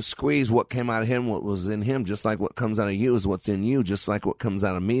Christ was squeezed, what came out of him, what was in him, just like what comes out of you is what's in you, just like what comes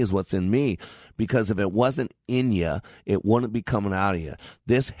out of me is what's in me. Because if it wasn't in you, it wouldn't be coming out of you.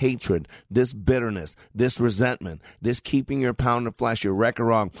 This hatred, this bitterness, this resentment, this keeping your pound of flesh, your record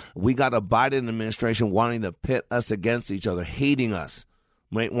wrong. We got a Biden administration wanting to pit us against each other, hating us.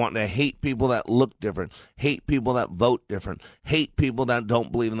 Wanting to hate people that look different, hate people that vote different, hate people that don't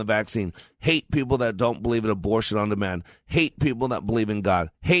believe in the vaccine, hate people that don't believe in abortion on demand, hate people that believe in God.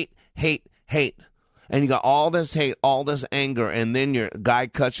 Hate, hate, hate. And you got all this hate, all this anger, and then your guy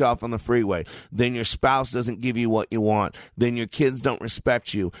cuts you off on the freeway. Then your spouse doesn't give you what you want. Then your kids don't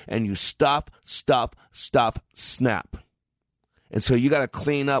respect you. And you stuff, snap. And so you got to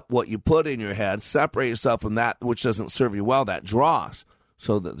clean up what you put in your head, separate yourself from that which doesn't serve you well, that dross,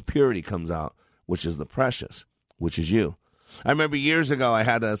 so that the purity comes out, which is the precious, which is you. I remember years ago I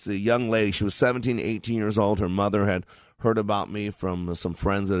had a young lady. She was 17, 18 years old. Her mother had heard about me from some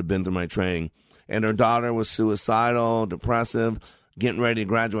friends that had been through my training. And her daughter was suicidal, depressive, getting ready to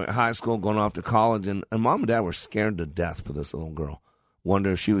graduate high school, going off to college. And mom and dad were scared to death for this little girl,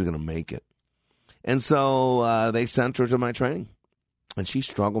 wonder if she was going to make it. And so they sent her to my training. And she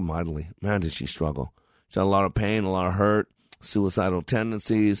struggled mightily. Man, did she struggle. She had a lot of pain, a lot of hurt. Suicidal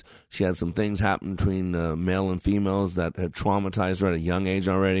tendencies. She had some things happen between male and females that had traumatized her at a young age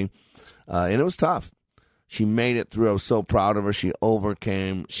already. And it was tough. She made it through. I was so proud of her. She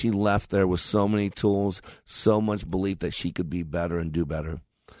overcame. She left there with so many tools, so much belief that she could be better and do better.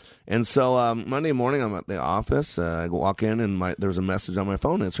 And so Monday morning, I'm at the office. I walk in, and there's a message on my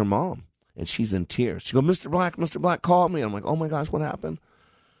phone. And it's her mom. And she's in tears. She goes, Mr. Black, call me. I'm like, oh, my gosh, what happened?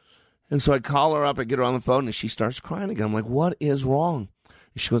 And so I call her up, I get her on the phone, and she starts crying again. I'm like, what is wrong?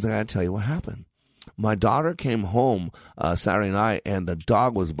 And she goes, I got to tell you what happened. My daughter came home Saturday night, and the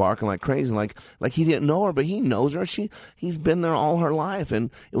dog was barking like crazy, like he didn't know her, but he knows her. He's been there all her life,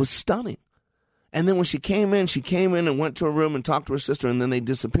 and it was stunning. And then when she came in and went to her room and talked to her sister, and then they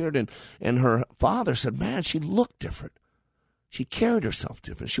disappeared. And her father said, man, she looked different. She carried herself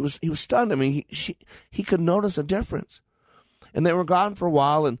different. He was stunned. I mean, he could notice a difference. And they were gone for a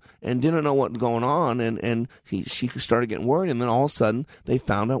while and didn't know what was going on. And she started getting worried. And then all of a sudden, they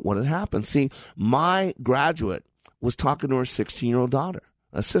found out what had happened. See, my graduate was talking to her 16-year-old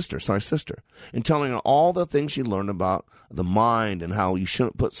sister, and telling her all the things she learned about the mind and how you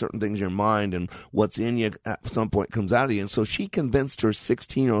shouldn't put certain things in your mind and what's in you at some point comes out of you. And so she convinced her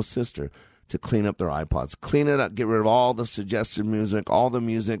 16-year-old sister to clean up their iPods, clean it up, get rid of all the suggested music, all the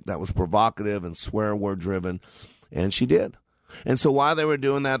music that was provocative and swear word driven. And she did. And so while they were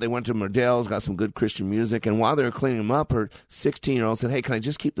doing that, they went to Merdell's, got some good Christian music. And while they were cleaning them up, her 16-year-old said, hey, can I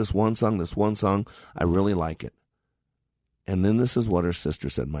just keep this one song? I really like it. And then this is what her sister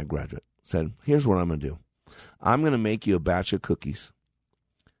said, my graduate, said, here's what I'm going to do. I'm going to make you a batch of cookies.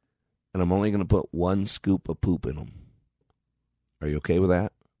 And I'm only going to put 1 scoop of poop in them. Are you okay with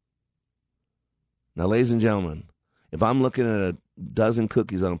that? Now, ladies and gentlemen, if I'm looking at a dozen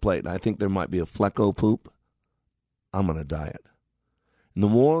cookies on a plate and I think there might be a flecko poop, I'm going to diet. And the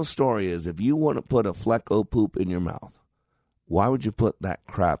moral of the story is, if you want to put a flecko poop in your mouth, why would you put that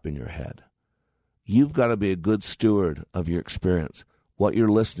crap in your head? You've got to be a good steward of your experience, what you're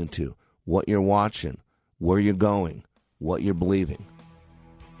listening to, what you're watching, where you're going, what you're believing.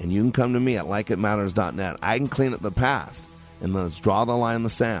 And you can come to me at likeitmatters.net. I can clean up the past, and let's draw the line in the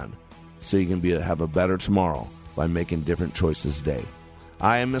sand so you can have a better tomorrow by making different choices today.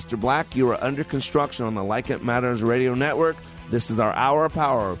 I am Mr. Black. You are under construction on the Like It Matters Radio Network. This is our Hour of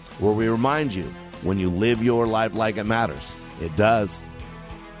Power, where we remind you, when you live your life like it matters, it does.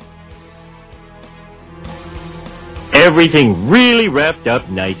 Everything really wrapped up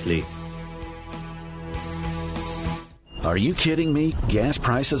nicely. Are you kidding me? Gas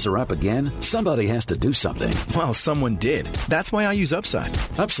prices are up again? Somebody has to do something. Well, someone did. That's why I use Upside.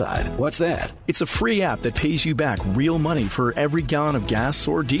 Upside? What's that? It's a free app that pays you back real money for every gallon of gas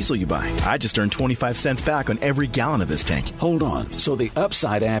or diesel you buy. I just earned 25 cents back on every gallon of this tank. Hold on. So the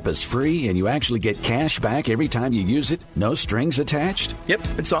Upside app is free and you actually get cash back every time you use it? No strings attached? Yep,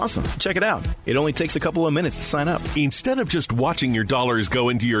 it's awesome. Check it out. It only takes a couple of minutes to sign up. Instead of just watching your dollars go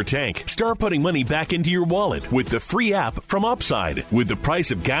into your tank, start putting money back into your wallet with the free app from Upside. With the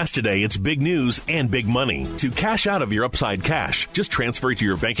price of gas today, it's big news and big money. To cash out of your Upside cash, just transfer it to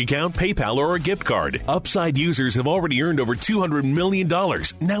your bank account, PayPal, or a gift card. Upside users have already earned over $200 million.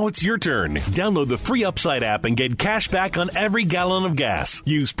 Now it's your turn. Download the free Upside app and get cash back on every gallon of gas.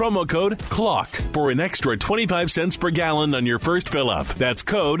 Use promo code CLOCK for an extra 25 cents per gallon on your first fill-up. That's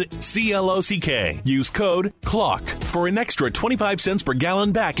code CLOCK. Use code CLOCK for an extra 25 cents per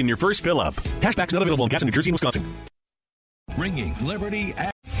gallon back in your first fill-up. Cashback's not available in gas in New Jersey and Wisconsin. Ringing Liberty.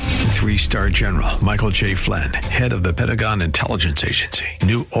 3-star General Michael J. Flynn, head of the Pentagon Intelligence Agency,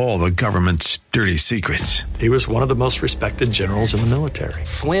 knew all the government's dirty secrets. He was one of the most respected generals in the military.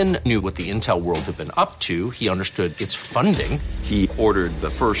 Flynn knew what the intel world had been up to. He understood its funding. He ordered the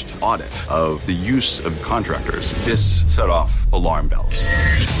first audit of the use of contractors. This set off alarm bells.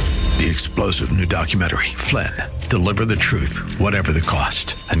 The explosive new documentary, Flynn, Deliver the Truth, Whatever the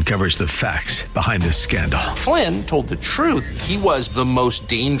Cost, uncovers the facts behind this scandal. Flynn told the truth. He was the most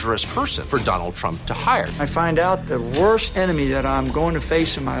dangerous person for Donald Trump to hire. I find out the worst enemy that I'm going to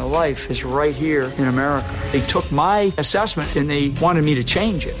face in my life is right here in America. They took my assessment and they wanted me to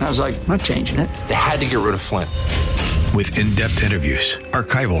change it. And I was like, I'm not changing it. They had to get rid of Flynn. With in-depth interviews,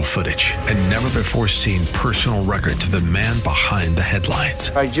 archival footage, and never-before-seen personal records of the man behind the headlines.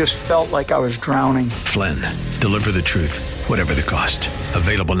 I just felt like I was drowning. Flynn, Deliver the Truth, Whatever the Cost.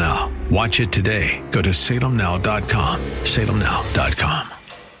 Available now. Watch it today. Go to salemnow.com. salemnow.com.